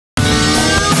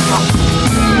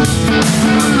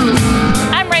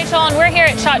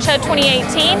SHOT Show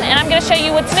 2018, and I'm going to show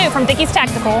you what's new from Dickies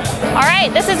Tactical. All right,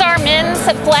 this is our men's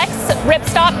Flex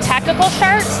Ripstop Tactical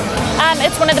shirt.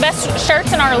 It's one of the best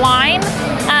shirts in our line.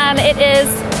 It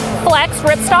is Flex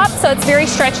Ripstop, so it's very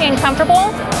stretchy and comfortable.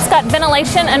 It's got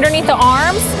ventilation underneath the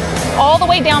arms, all the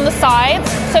way down the sides,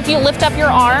 so if you lift up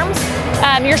your arms,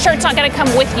 your shirt's not going to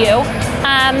come with you.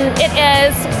 It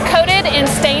is coated in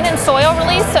stain and soil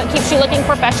release, so it keeps you looking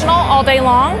professional all day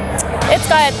long. It's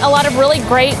got a lot of really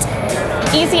great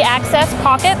easy access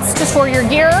pockets to store your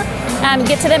gear,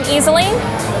 get to them easily.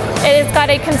 It's got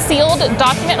a concealed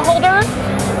document holder,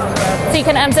 so you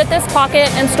can unzip this pocket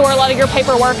and store a lot of your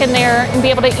paperwork in there and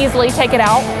be able to easily take it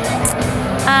out.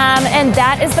 And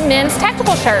that is the men's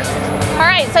tactical shirt. All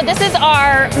right, so this is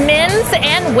our men's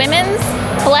and women's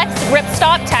Flex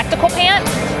Ripstop Tactical Pant.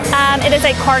 It is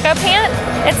a cargo pant.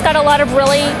 It's got a lot of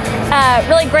really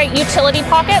great utility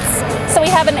pockets. So we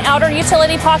have an outer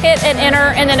utility pocket, an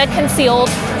inner, and then a concealed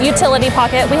utility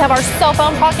pocket. We have our cell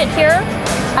phone pocket here.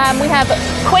 We have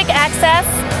quick access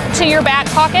to your back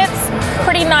pockets.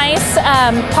 Pretty nice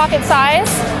pocket size.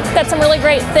 Got some really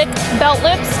great thick belt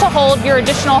loops to hold your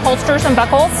additional holsters and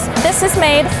buckles. This is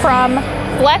made from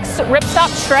Flex Ripstop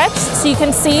Stretch, so you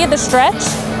can see the stretch.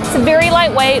 It's very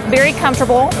lightweight, very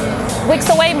comfortable, wicks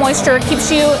away moisture,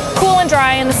 keeps you cool and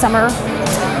dry in the summer.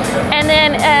 And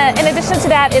then in addition to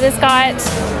that, it has got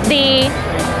the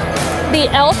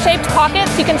L-shaped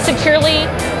pockets. You can securely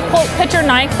put your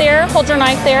knife there, hold your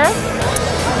knife there.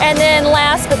 And then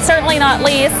last but certainly not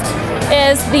least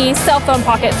is the cell phone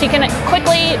pocket. So you can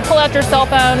quickly pull out your cell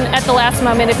phone at the last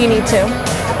moment if you need to.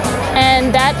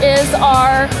 And that is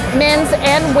our men's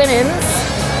and women's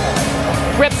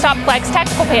Ripstop Flex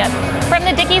Tactical Pant. From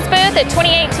the Dickies booth at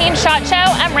 2018 SHOT Show,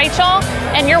 I'm Rachel,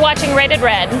 and you're watching Rated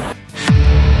Red.